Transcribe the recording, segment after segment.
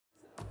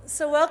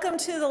So welcome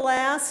to the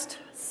last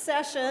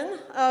session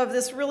of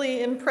this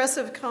really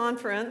impressive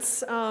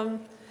conference. I'll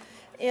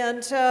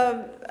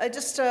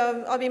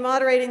be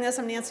moderating this.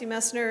 I'm Nancy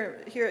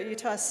Messner here at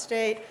Utah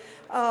State.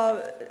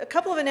 A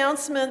couple of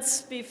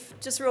announcements,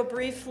 just real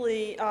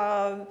briefly.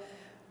 It'll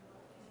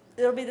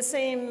be the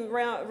same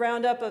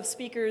roundup of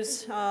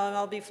speakers.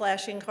 I'll be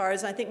flashing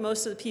cards. I think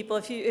most of the people,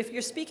 if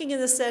you're speaking in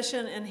this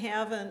session and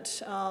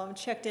haven't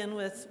checked in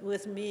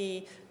with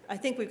me, I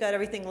think we've got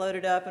everything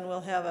loaded up and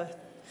we'll have a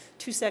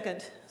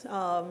 2-second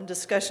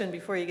discussion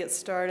before you get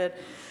started.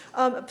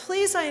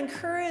 Please, I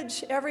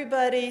encourage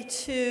everybody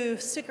to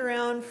stick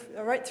around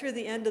right through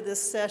the end of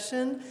this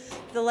session.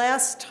 The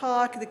last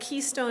talk, the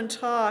Keystone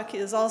talk,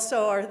 is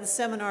also the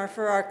seminar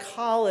for our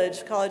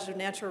College of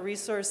Natural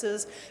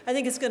Resources. I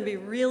think it's going to be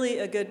really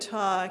a good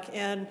talk,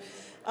 and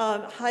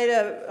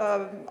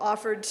Haida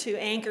offered to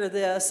anchor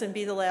this and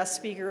be the last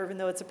speaker, even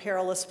though it's a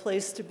perilous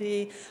place to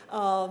be.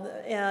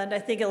 And I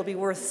think it'll be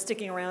worth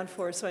sticking around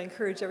for, so I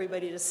encourage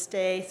everybody to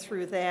stay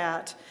through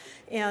that.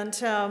 And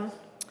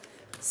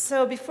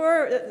so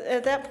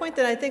at that point,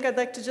 then I think I'd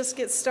like to just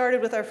get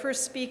started with our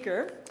first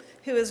speaker,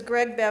 who is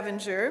Greg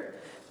Bevenger.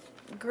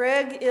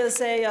 Greg is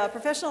a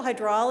professional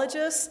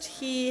hydrologist.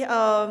 He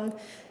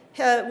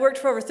had worked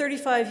for over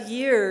 35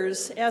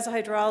 years as a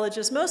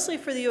hydrologist, mostly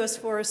for the U.S.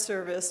 Forest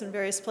Service in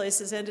various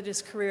places, ended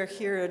his career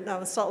here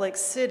in Salt Lake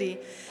City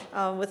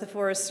with the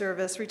Forest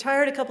Service.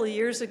 Retired a couple of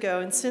years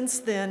ago, and since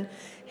then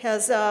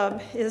has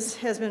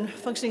been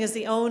functioning as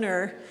the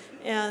owner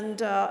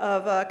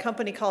of a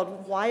company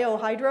called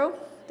WyoHydro.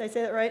 Did I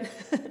say that right?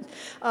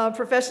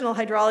 Professional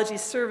hydrology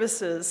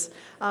services,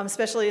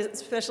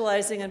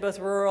 specializing in both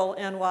rural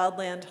and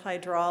wildland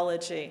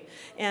hydrology.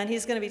 And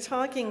he's going to be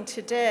talking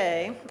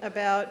today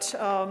about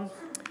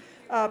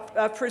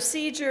a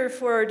procedure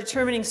for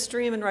determining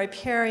stream and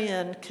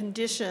riparian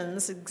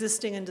conditions,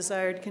 existing and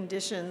desired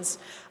conditions,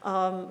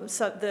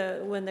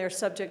 when they're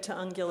subject to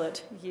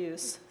ungulate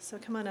use. So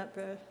come on up,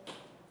 Brad.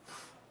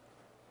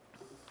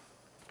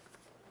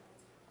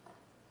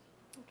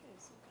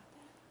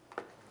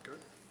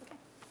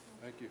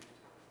 Thank you.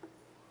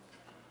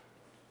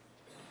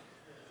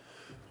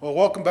 Well,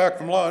 welcome back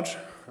from lunch.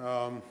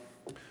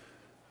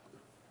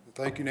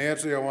 Thank you,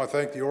 Nancy. I want to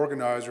thank the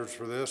organizers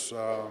for this.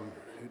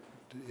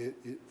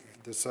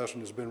 This session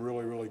has been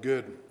really, really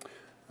good.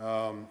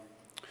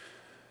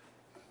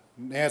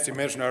 Nancy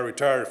mentioned I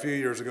retired a few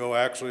years ago.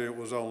 Actually, it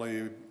was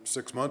only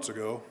 6 months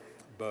ago.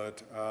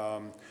 But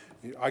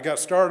I got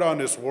started on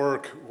this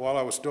work while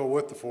I was still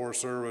with the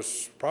Forest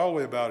Service,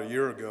 probably about a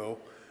year ago.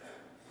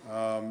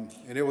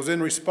 And it was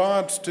in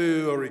response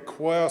to a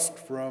request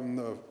from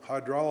the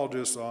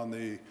hydrologists on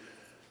the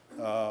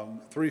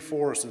 3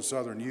 forests in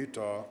southern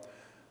Utah,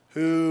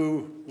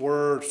 who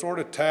were sort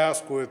of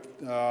tasked with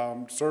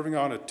serving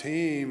on a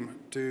team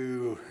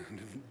to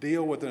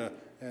deal with an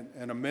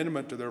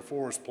amendment to their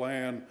forest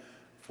plan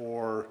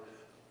for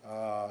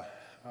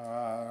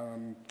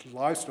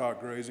livestock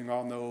grazing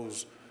on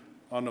those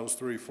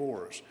 3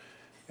 forests.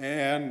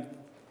 And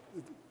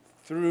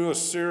through a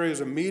series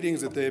of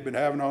meetings that they've been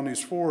having on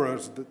these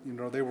forests,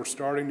 they were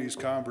starting these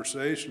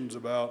conversations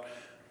about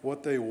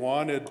what they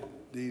wanted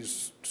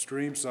these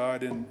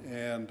streamside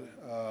and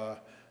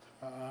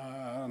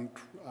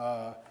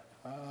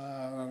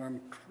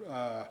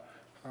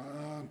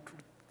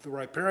the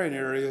riparian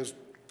areas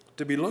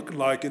to be looking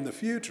like in the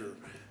future.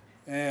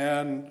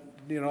 And,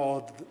 they,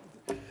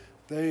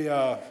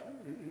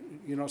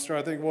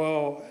 started thinking,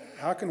 well,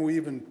 how can we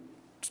even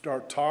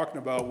start talking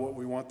about what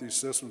we want these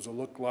systems to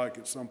look like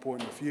at some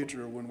point in the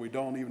future when we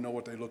don't even know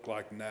what they look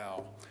like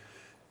now.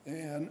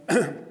 And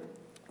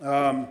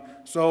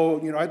so,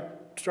 I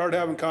started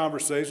having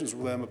conversations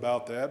with them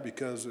about that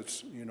because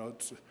it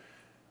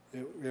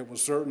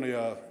was certainly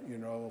a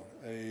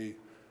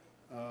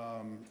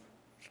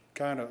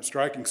kind of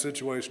striking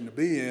situation to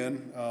be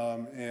in.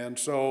 And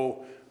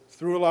so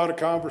through a lot of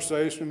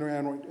conversation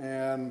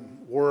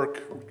and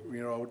work,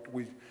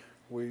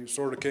 we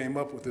sort of came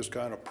up with this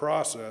kind of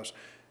process.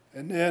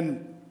 And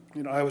then,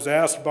 I was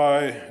asked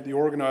by the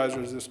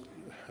organizers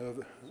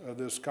of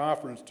this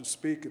conference to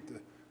speak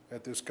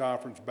at this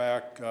conference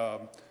back, I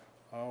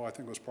think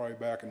it was probably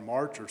back in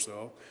March or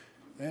so.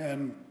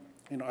 And,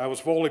 I was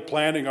fully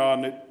planning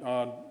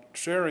on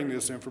sharing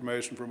this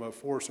information from a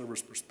Forest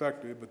Service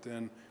perspective, but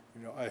then,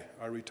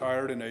 I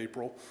retired in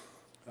April.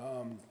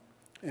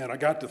 And I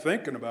got to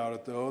thinking about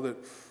it, though, that,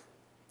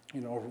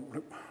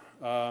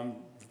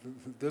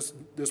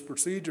 this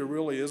procedure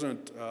really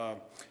isn't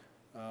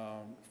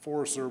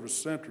Forest Service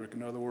centric.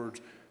 In other words,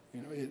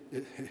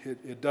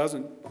 it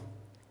doesn't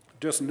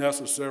just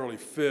necessarily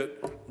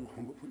fit,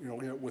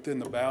 within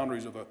the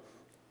boundaries of a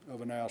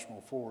national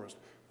forest.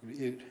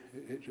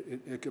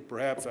 It could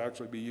perhaps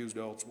actually be used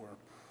elsewhere.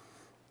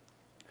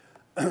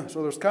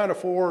 So there's kind of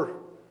 4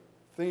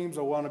 themes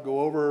I want to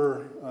go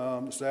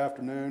over this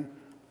afternoon.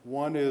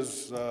 One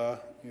is,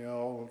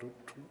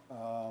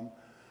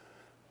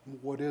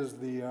 what is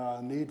the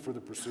need for the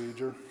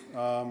procedure?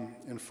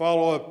 In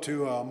follow-up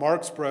to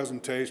Mark's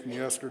presentation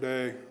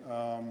yesterday,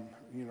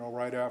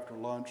 right after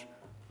lunch,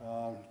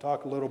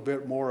 talk a little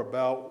bit more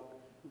about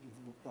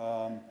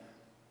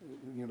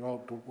you know,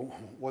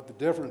 what the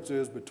difference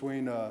is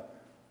between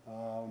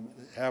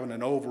having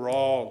an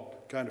overall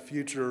kind of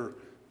future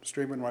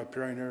stream and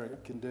riparian area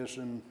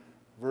condition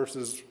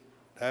versus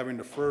having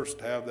to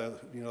first have the,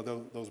 you know,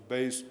 those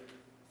base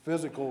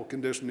physical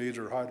condition needs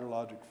or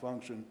hydrologic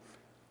function,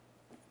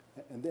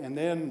 and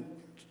then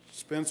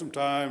spend some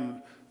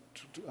time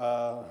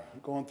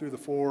going through the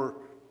 4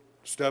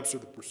 steps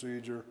of the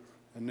procedure,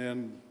 and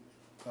then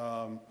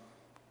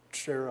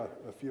share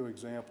a few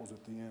examples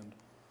at the end.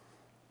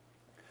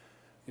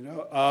 You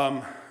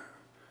know,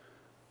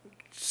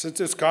 since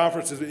this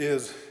conference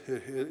is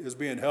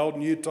being held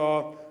in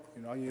Utah,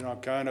 you know,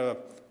 kind of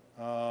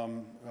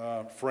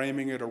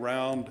framing it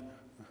around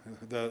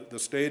the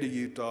state of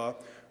Utah.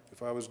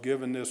 If I was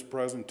given this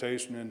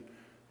presentation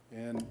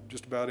in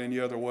just about any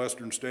other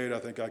western state, I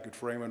think I could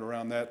frame it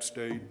around that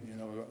state, you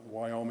know,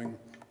 Wyoming,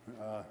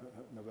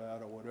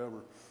 Nevada,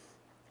 whatever.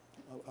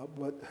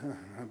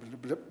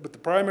 But the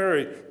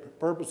primary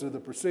purpose of the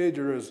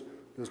procedure is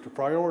to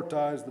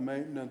prioritize the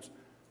maintenance,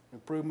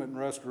 improvement, and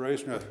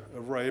restoration of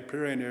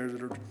riparian areas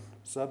that are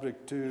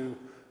subject to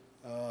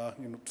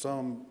you know,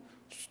 some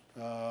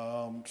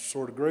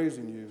sort of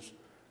grazing use.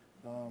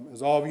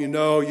 As all of you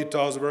know,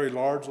 Utah is a very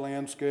large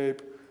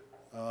landscape.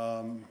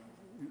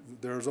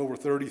 There's over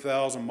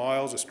 30,000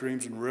 miles of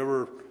streams and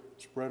river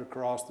spread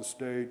across the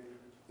state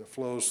that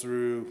flows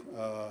through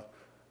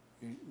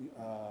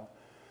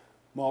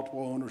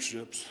multiple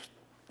ownerships.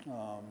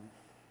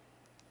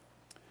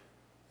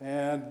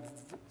 And,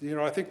 you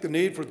know, I think the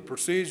need for the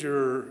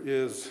procedure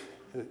is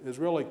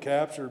really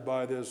captured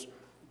by this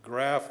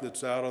graph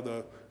that's out of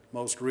the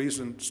most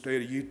recent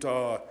State of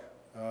Utah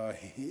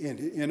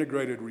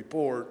integrated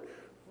report,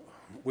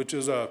 which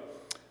is a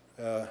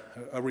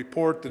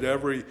report that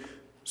every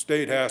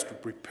state has to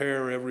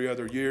prepare every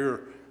other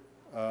year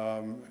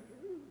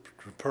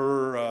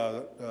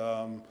per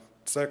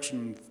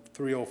Section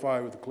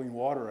 305 of the Clean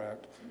Water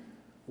Act,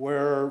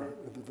 where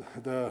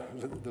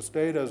the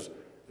state has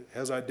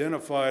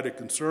identified a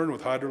concern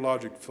with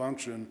hydrologic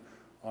function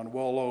on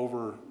well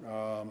over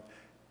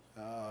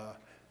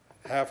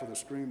half of the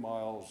stream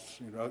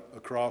miles, you know,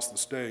 across the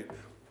state.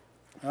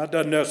 That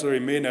doesn't necessarily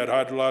mean that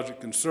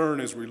hydrologic concern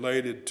is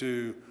related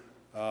to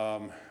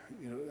you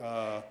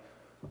know,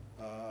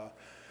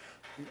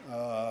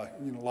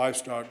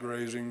 livestock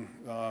grazing.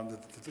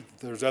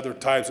 There's other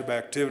types of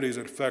activities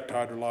that affect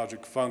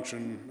hydrologic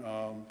function,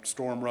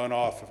 storm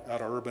runoff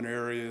out of urban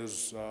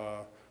areas,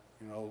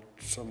 you know,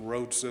 some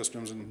road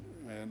systems and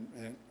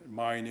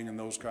mining and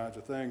those kinds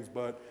of things.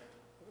 But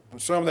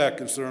some of that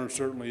concern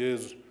certainly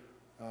is,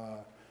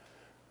 you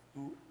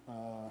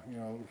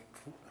know,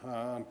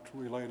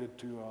 related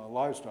to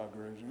livestock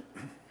grazing.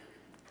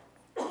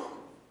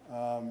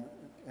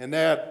 And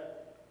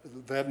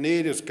that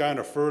need is kind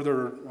of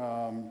further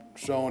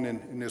shown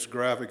in this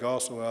graphic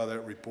also out of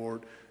that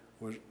report,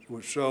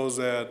 which shows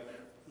that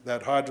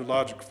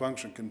hydrologic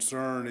function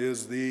concern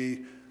is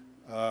the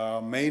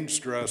main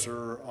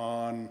stressor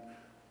on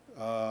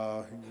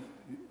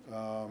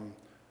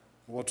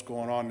what's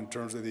going on in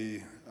terms of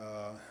the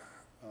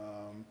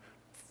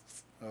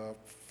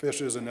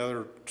fishes and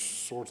other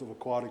sorts of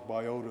aquatic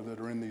biota that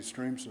are in these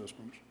stream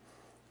systems.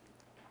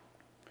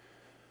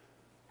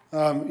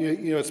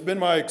 You know, it's been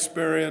my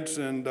experience,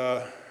 and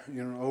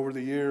you know, over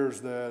the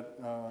years that,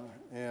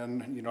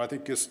 and you know, I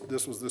think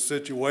this was the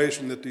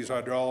situation that these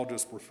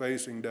hydrologists were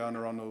facing down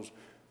there on those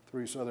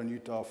 3 southern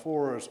Utah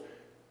forests.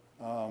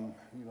 You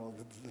know,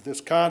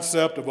 this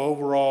concept of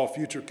overall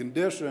future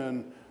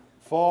condition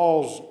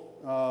falls,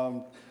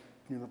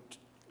 you know,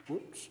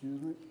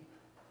 excuse me,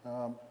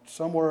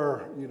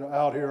 somewhere, you know,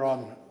 out here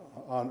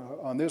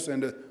on this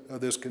end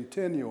of this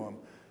continuum.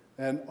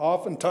 And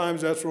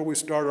oftentimes that's where we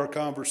start our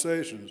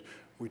conversations.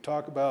 We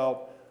talk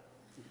about,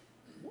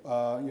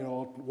 you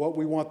know, what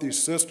we want these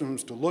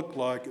systems to look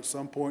like at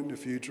some point in the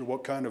future,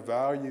 what kind of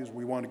values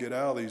we want to get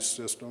out of these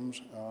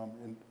systems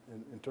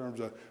in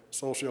terms of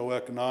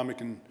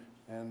socioeconomic and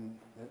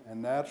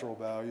natural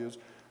values.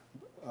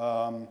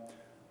 But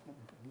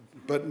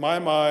in my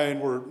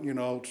mind, we're, you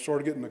know,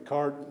 sort of getting the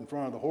cart in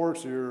front of the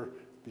horse here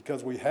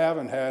because we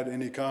haven't had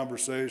any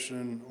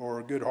conversation or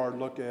a good hard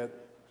look at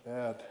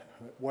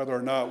whether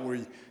or not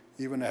we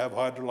even have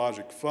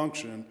hydrologic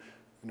function.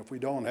 And if we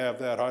don't have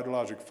that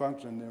hydrologic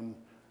function, then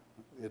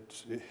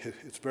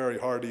it's very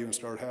hard to even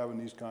start having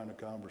these kind of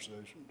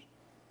conversations.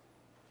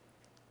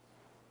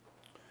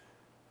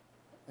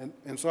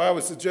 And so I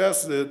would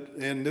suggest that,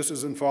 and this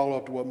is in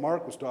follow-up to what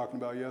Mark was talking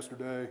about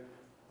yesterday,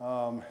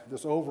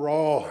 this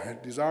overall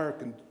desired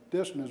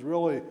condition is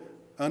really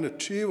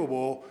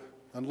unachievable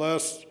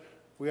unless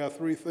we have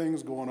 3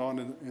 things going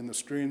on in the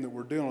stream that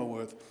we're dealing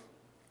with.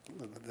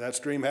 That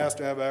stream has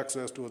to have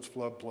access to its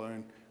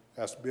floodplain,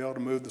 has to be able to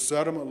move the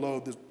sediment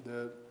load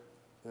that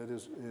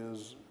is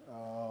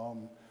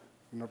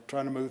you know,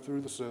 trying to move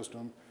through the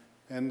system,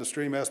 and the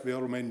stream has to be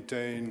able to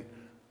maintain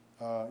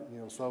you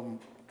know, some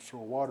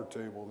sort of water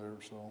table there.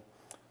 So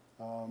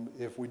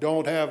if we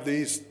don't have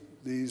these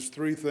these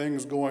three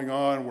things going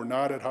on, we're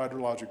not at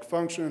hydrologic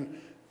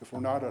function. If we're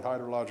not at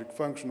hydrologic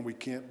function, we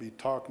can't be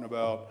talking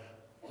about,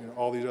 you know,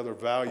 all these other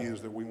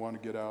values that we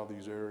want to get out of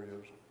these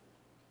areas.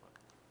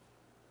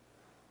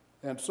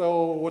 And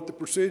so what the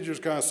procedure is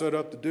kind of set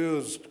up to do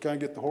is kind of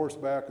get the horse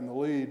back in the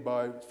lead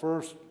by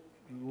first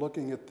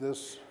looking at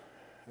this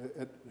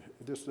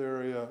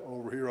area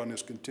over here on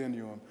this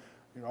continuum.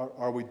 You know,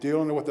 are we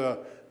dealing with a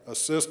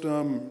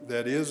system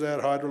that is at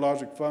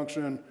hydrologic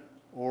function,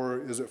 or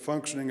is it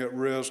functioning at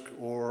risk,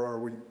 or are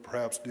we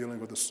perhaps dealing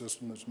with a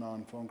system that's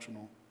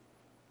non-functional?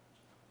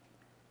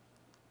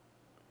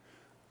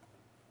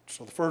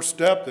 So the first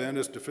step then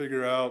is to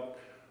figure out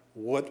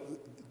what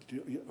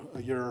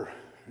your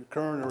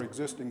current or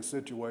existing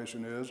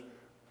situation is.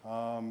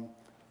 You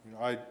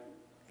know,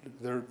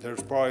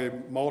 there's probably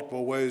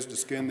multiple ways to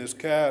skin this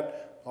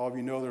cat. All of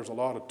you know there's a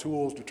lot of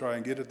tools to try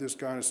and get at this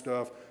kind of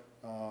stuff.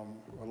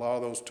 A lot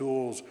of those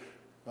tools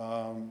you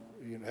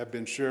know, have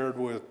been shared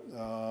with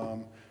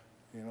you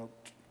know,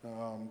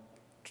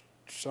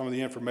 some of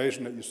the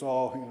information that you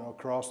saw, you know,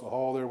 across the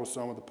hall there with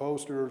some of the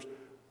posters.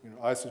 You know,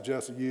 I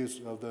suggest the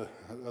use of the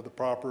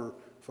proper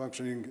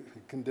functioning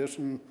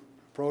condition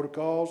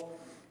protocols.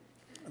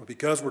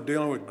 Because we're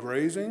dealing with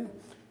grazing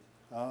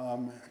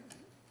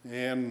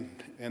and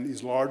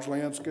these large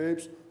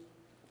landscapes,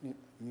 you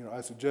know, I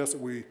suggest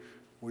that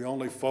we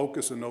only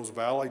focus in those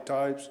valley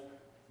types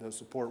that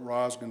support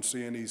Rosgan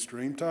C and E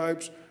stream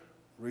types.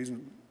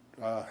 Reason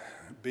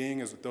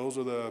being is that those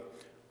are the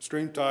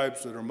stream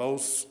types that are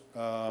most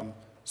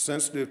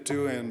sensitive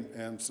to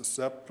and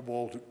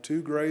susceptible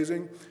to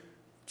grazing.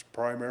 It's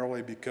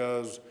primarily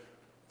because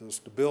the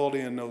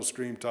stability in those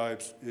stream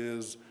types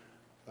is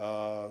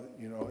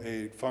you know,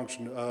 a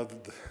function of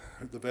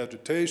the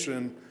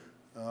vegetation,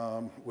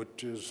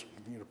 which is,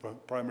 you know,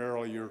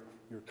 primarily your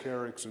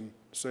carex and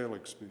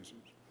salix species.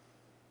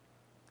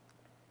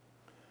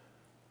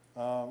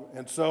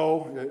 And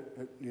so,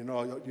 you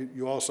know,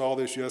 you all saw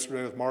this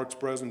yesterday with Mark's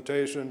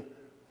presentation,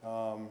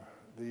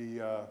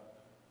 the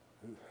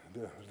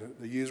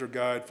user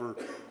guide for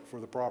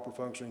the proper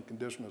functioning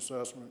condition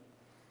assessment.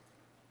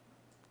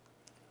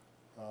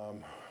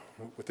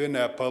 Within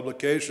that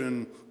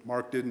publication,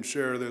 Mark didn't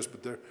share this,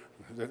 but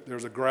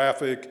there's a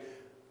graphic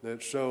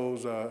that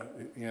shows,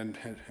 and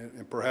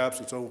perhaps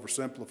it's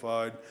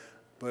oversimplified,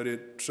 but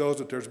it shows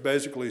that there's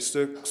basically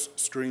 6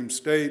 stream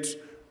states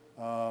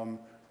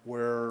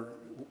where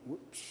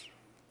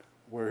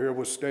here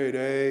was state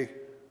A,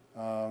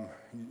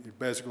 you're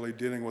basically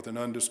dealing with an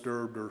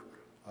undisturbed or,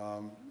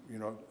 you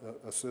know,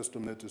 a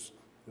system that's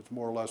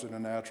more or less in a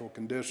natural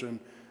condition.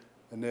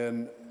 And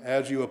then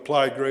as you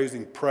apply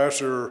grazing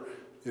pressure,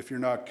 if you're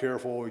not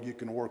careful, you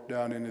can work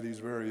down into these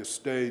various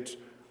states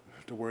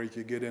to where you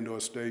could get into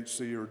a state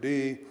C or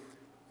D.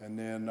 And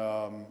then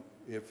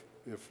if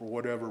for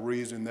whatever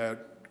reason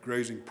that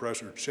grazing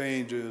pressure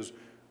changes,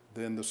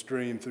 then the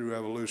stream through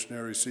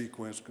evolutionary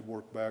sequence could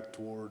work back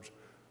towards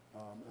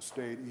a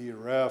state E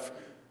or F.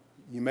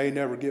 You may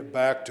never get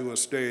back to a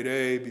state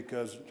A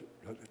because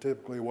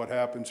typically what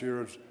happens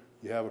here is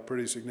you have a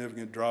pretty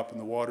significant drop in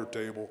the water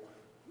table.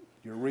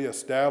 You're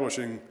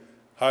reestablishing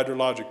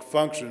hydrologic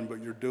function,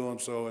 but you're doing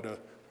so at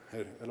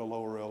a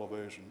lower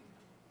elevation.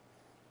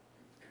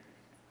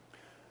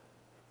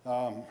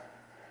 You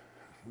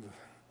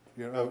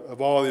know,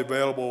 of all the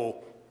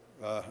available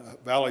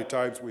valley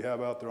types we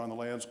have out there on the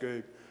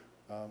landscape,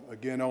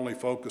 again, only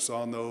focus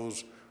on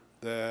those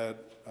that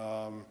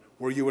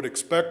where you would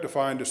expect to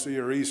find a C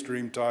or E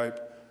stream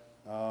type,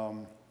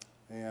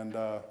 and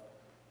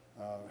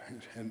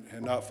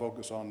not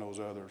focus on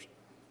those others.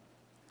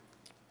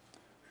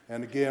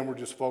 And again, we're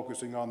just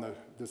focusing on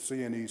the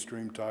C and E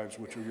stream types,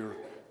 which are your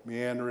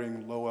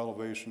meandering, low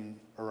elevation,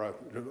 or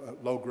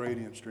low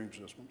gradient stream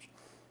systems.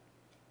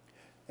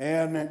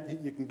 And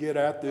you can get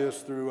at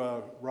this through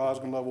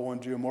Rosgan Level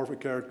 1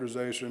 geomorphic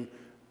characterization.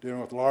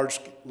 Dealing with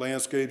large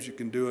landscapes, you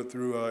can do it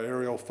through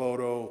aerial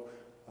photo,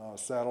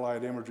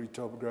 satellite imagery,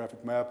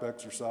 topographic map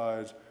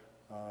exercise.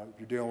 If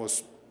you're dealing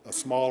with a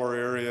smaller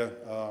area,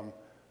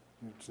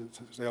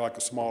 say like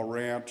a small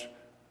ranch,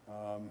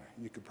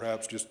 you could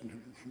perhaps just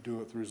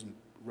do it through some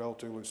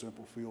relatively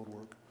simple field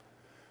work.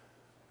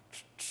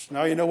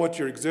 Now you know what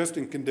your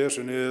existing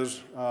condition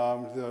is.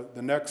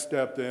 The next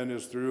step then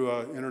is through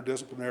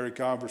interdisciplinary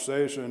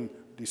conversation,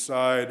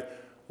 decide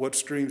what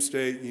stream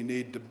state you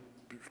need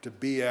to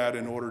be at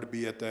in order to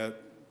be at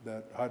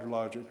that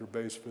hydrologic or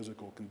base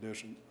physical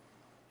condition.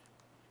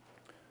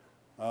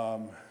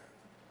 And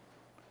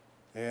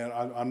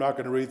I'm not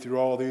going to read through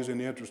all of these in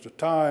the interest of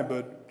time,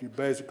 but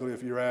basically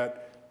if you're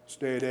at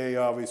state A,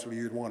 obviously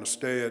you'd want to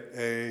stay at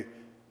A.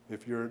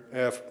 If you're at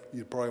F,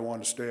 you'd probably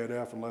want to stay at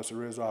F unless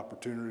there is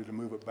opportunity to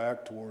move it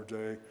back towards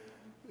A.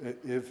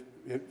 If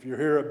you're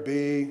here at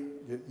B,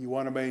 you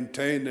want to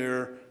maintain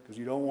there because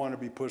you don't want to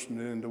be pushing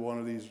it into one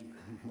of these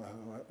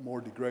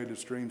more degraded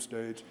stream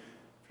states.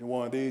 If you're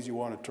one of these, you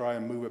want to try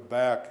and move it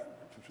back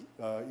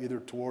either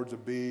towards a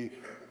B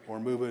or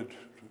move it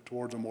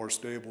towards a more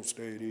stable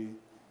state E.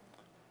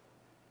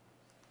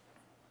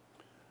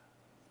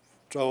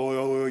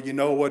 So you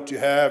know what you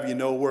have, you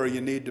know where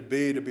you need to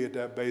be at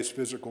that base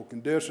physical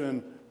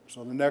condition.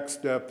 So the next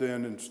step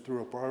then is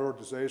through a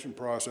prioritization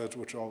process,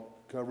 which I'll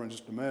cover in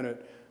just a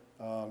minute,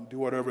 do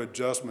whatever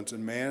adjustments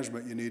in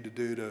management you need to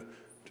do to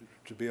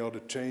be able to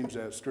change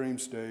that stream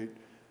state.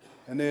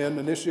 And then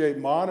initiate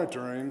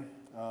monitoring,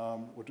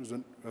 which is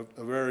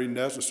a very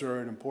necessary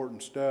and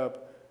important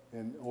step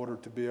in order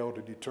to be able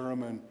to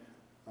determine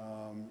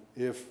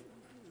if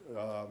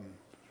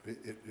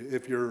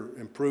your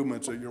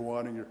improvements that you're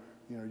wanting,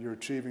 you're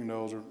achieving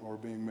those or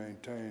being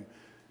maintained.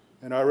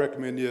 And I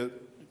recommend you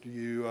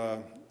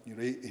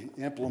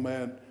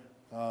implement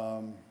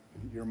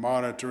your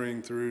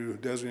monitoring through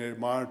designated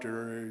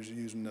monitor areas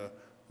using the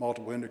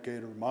multiple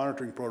indicator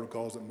monitoring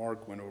protocols that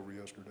Mark went over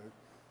yesterday.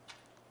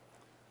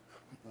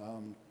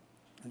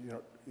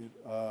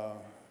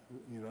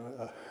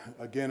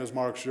 Again, as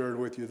Mark shared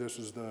with you, this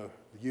is the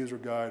user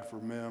guide for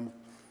MIM.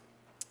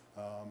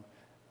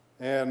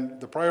 And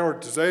the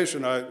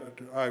prioritization,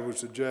 I would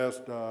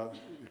suggest,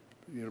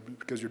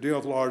 because you're dealing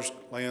with large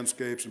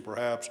landscapes and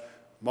perhaps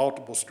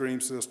multiple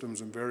stream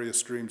systems in various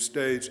stream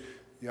states,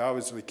 you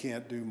obviously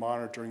can't do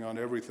monitoring on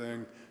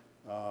everything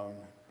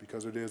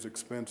because it is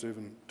expensive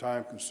and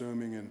time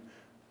consuming, and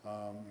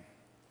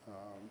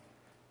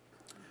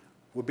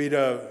would be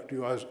to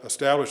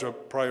establish a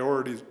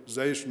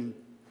prioritization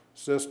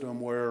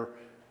system where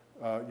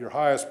your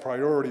highest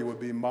priority would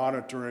be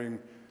monitoring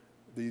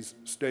these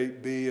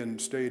state B and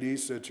state E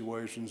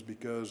situations,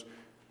 because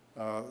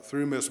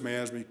through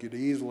mismanagement you could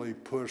easily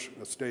push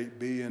a state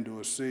B into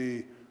a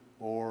C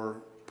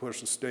or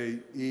push a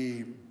state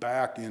E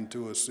back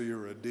into a C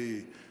or a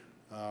D.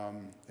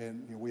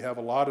 And we have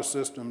a lot of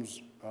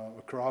systems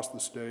across the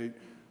state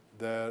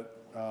that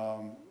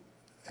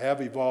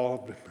have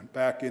evolved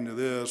back into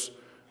this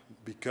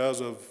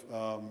because of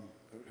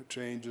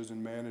changes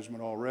in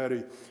management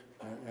already,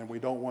 and we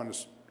don't want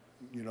to,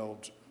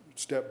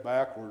 step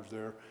backwards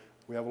there.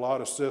 We have a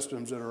lot of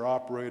systems that are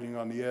operating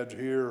on the edge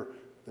here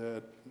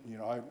that,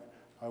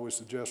 I would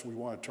suggest we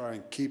want to try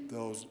and keep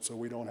those so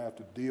we don't have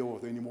to deal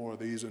with any more of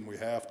these than we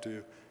have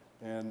to,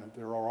 and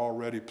there are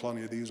already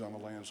plenty of these on the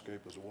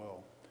landscape as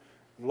well.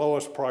 The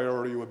lowest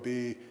priority would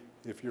be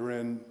if you're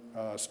in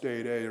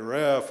state A or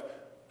F,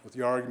 with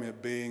the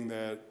argument being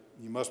that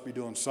you must be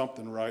doing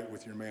something right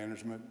with your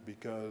management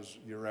because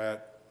you're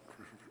at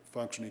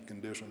functioning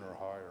condition or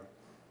higher.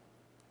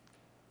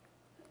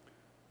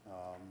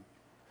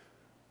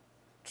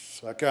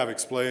 So that kind of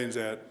explains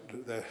that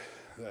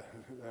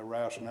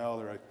rationale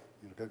there. I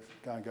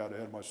kind of got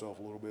ahead of myself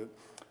a little bit.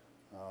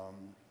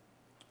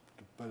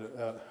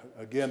 But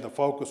again, the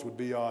focus would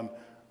be on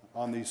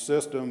these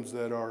systems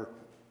that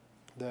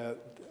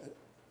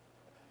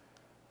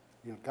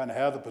kind of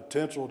have the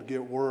potential to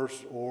get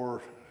worse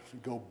or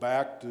go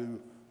back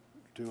to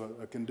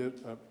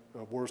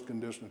a worse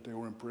condition that they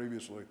were in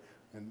previously,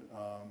 and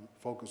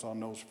focus on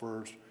those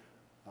first,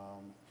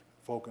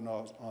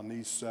 focus on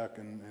these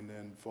second, and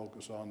then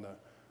focus on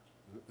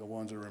the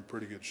ones that are in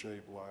pretty good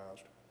shape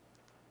last.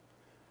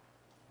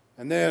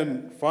 And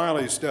then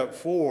finally, step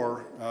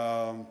 4,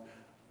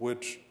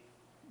 which,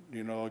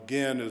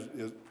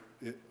 again,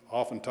 it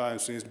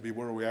oftentimes seems to be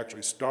where we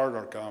actually start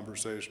our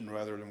conversation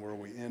rather than where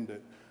we end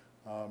it.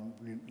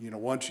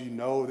 Once you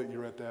know that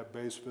you're at that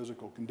base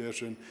physical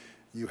condition,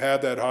 you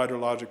have that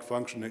hydrologic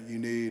function that you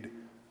need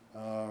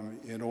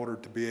in order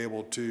to be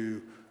able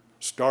to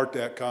start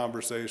that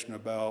conversation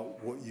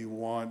about what you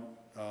want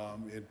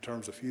in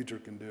terms of future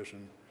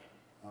condition.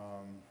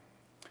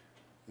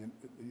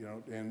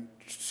 And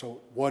so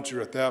once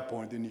you're at that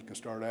point, then you can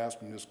start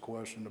asking this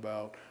question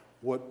about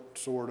what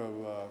sort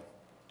of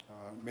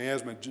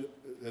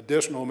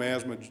additional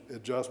management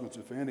adjustments,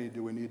 if any,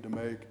 do we need to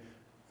make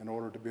in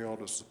order to be able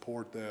to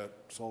support that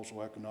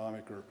social,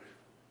 economic, or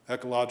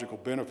ecological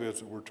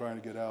benefits that we're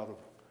trying to get out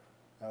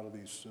of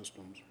these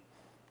systems.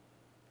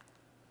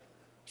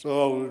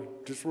 So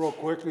just real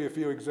quickly, a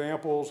few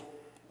examples.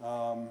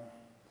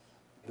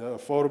 The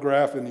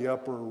photograph in the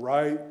upper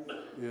right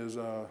is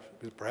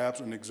perhaps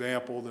an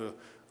example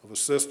of a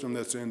system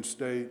that's in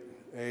state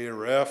A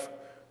or F.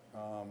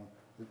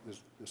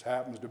 This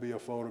happens to be a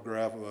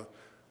photograph of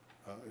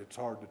it's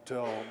hard to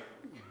tell,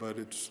 but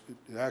it's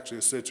actually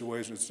a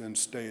situation that's in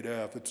state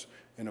F. It's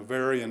in a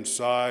very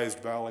incised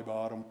valley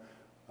bottom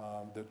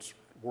that's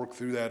worked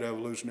through that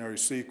evolutionary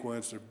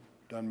sequence. They've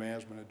done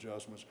management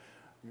adjustments.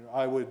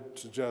 I would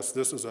suggest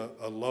this is a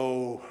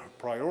low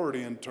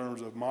priority in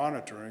terms of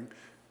monitoring,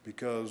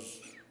 because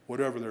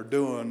whatever they're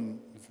doing,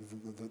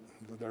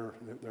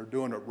 they're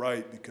doing it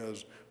right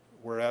because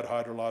we're at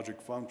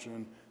hydrologic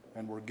function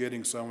and we're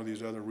getting some of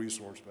these other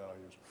resource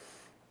values.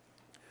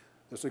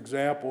 This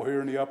example here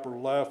in the upper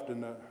left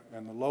and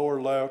the lower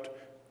left,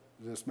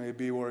 this may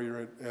be where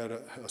you're at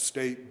a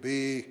state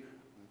B.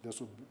 This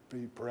would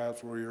be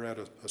perhaps where you're at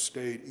a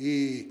state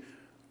E.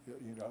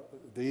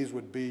 These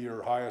would be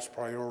your highest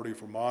priority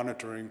for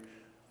monitoring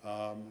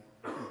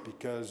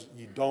because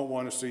you don't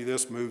want to see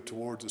this move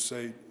towards a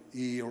state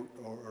E or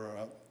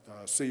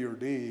a C or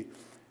D,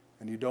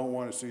 and you don't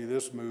want to see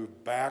this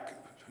move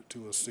back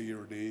to a C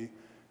or D.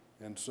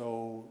 And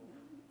so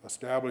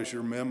establish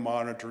your MEM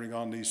monitoring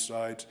on these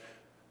sites,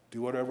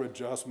 do whatever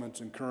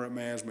adjustments in current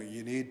management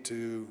you need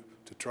to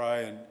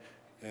try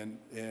and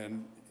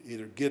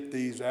either get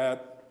these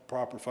at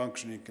proper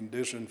functioning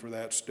condition for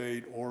that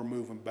state or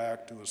move them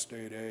back to a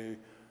state A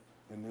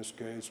in this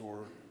case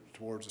or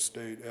towards a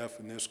state F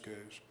in this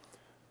case.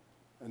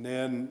 And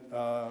then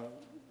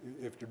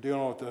if you're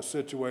dealing with a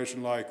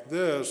situation like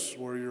this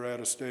where you're at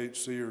a state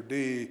C or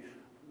D,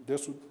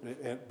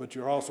 but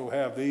you also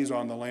have these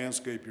on the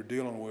landscape you're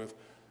dealing with,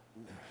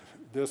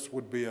 this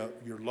would be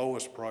your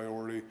lowest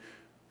priority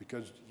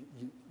because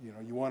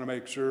you want to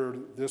make sure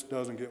this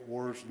doesn't get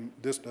worse and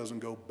this doesn't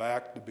go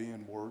back to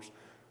being worse.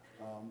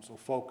 So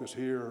focus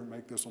here and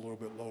make this a little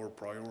bit lower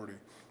priority.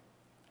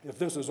 If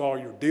this is all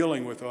you're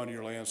dealing with on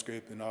your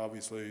landscape, then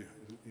obviously,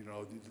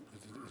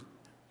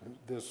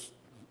 this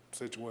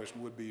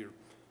situation would be your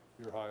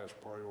highest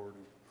priority.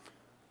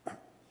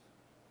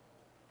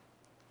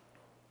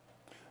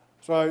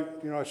 So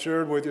I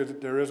shared with you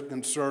that there is a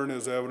concern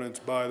as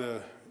evidenced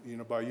by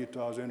by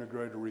Utah's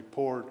integrated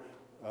report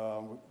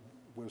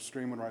with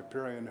stream and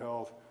riparian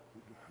health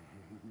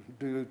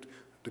due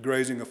to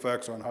grazing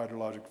effects on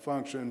hydrologic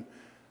function.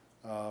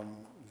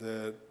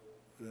 That,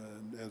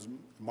 as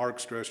Mark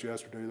stressed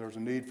yesterday, there's a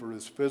need for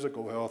this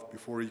physical health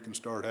before you can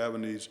start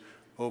having these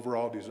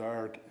overall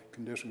desired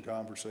condition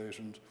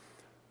conversations.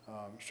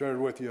 Shared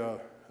with you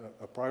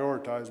a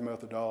prioritized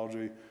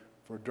methodology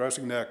for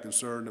addressing that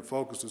concern that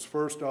focuses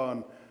first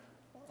on,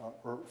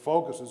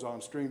 focuses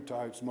on stream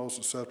types most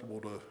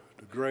susceptible to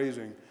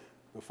grazing.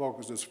 The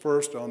focus is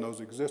first on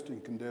those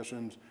existing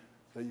conditions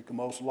that you can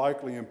most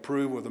likely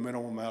improve with a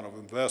minimal amount of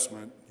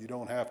investment. You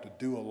don't have to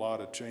do a lot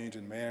of change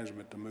in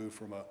management to move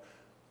from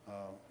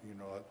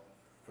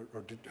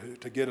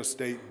to get a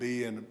state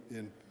B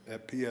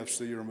at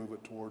PFC or move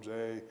it towards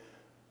A,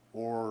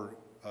 or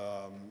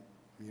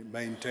you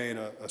maintain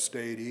a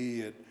state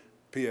E at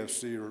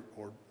PFC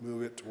or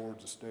move it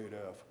towards a state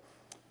F.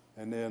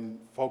 And then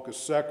focus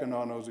second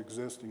on those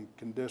existing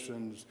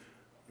conditions,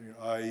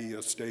 i.e.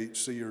 a state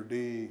C or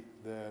D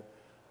that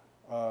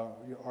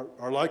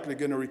are likely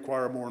going to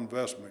require more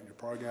investment. You're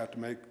probably going to have to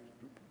make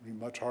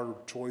much harder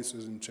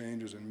choices and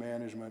changes in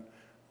management,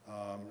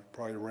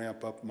 probably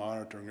ramp up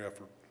monitoring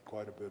effort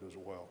quite a bit as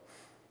well.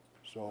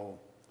 So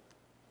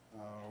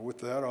with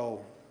that,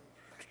 I'll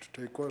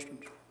take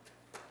questions.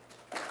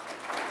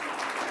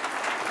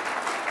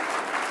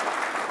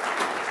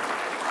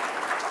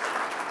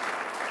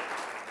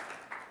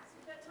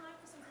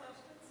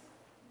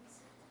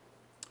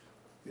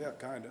 Yeah,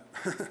 kind of.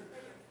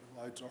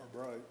 Lights are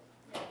bright.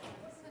 I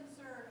was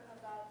concerned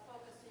about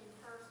focusing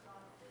first on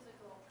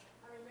physical.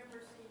 I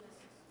remember seeing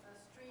a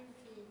stream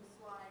team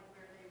slide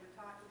where they were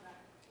talking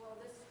about,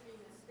 well, this stream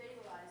is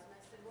stabilized. And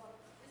I said, well,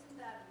 isn't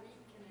that reed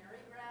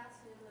canary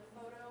grass in the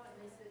photo? And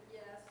they said,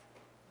 yes.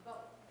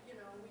 But,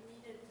 we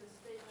needed to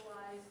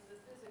stabilize the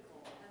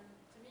physical. And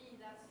to me,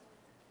 that's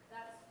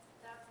that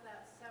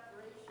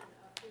separation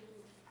of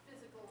thinking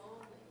physical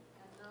only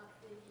and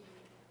not thinking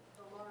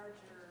the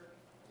larger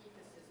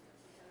ecosystem,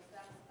 because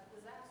that's a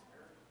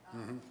disaster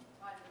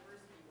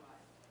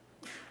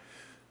biodiversity-wise.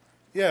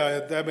 Yeah,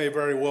 that may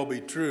very well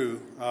be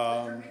true.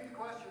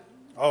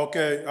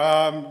 Okay,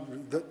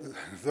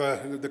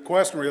 the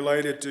question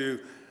related to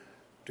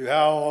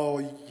how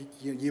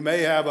you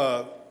may have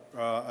a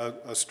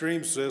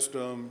stream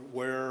system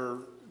where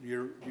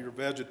your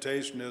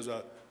vegetation is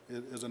a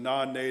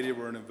non-native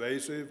or an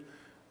invasive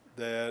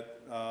that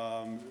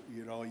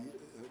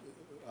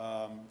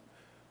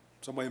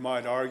somebody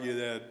might argue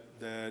that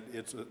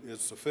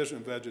it's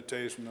sufficient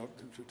vegetation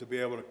to be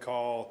able to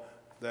call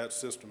that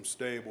system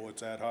stable.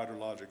 It's at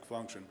hydrologic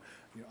function.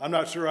 I'm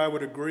not sure I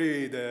would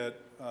agree that,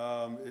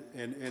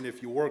 and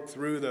if you work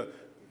through the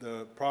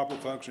proper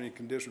functioning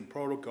condition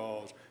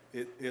protocols,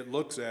 it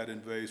looks at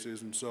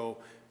invasives. And so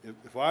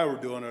if I were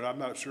doing it, I'm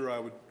not sure I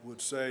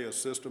would say a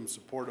system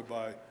supported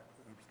by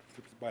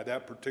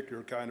that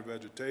particular kind of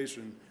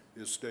vegetation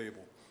is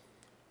stable.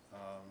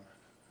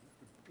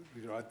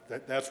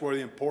 That's where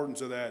the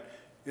importance of that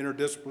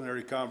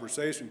interdisciplinary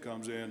conversation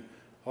comes in.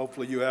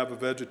 Hopefully you have a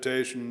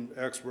vegetation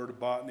expert, a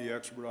botany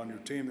expert on your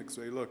team that can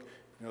say, look,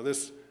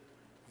 there's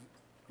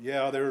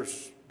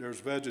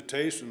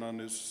vegetation on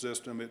this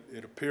system.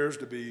 It appears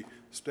to be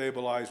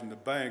stabilizing the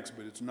banks,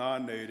 but it's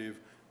non-native,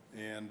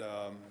 and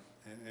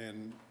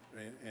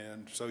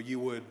so you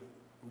would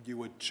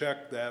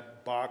check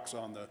that box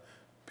on the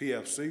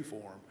PFC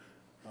form,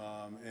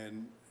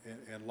 and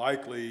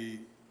likely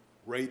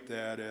rate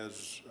that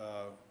as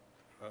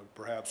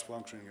perhaps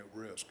functioning at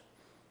risk.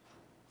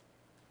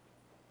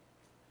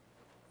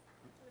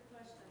 Other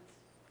questions?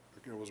 I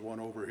think there was one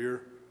over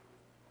here.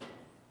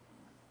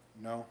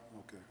 No?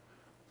 Okay.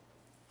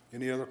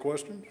 Any other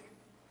questions?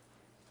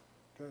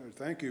 Okay,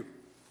 thank you.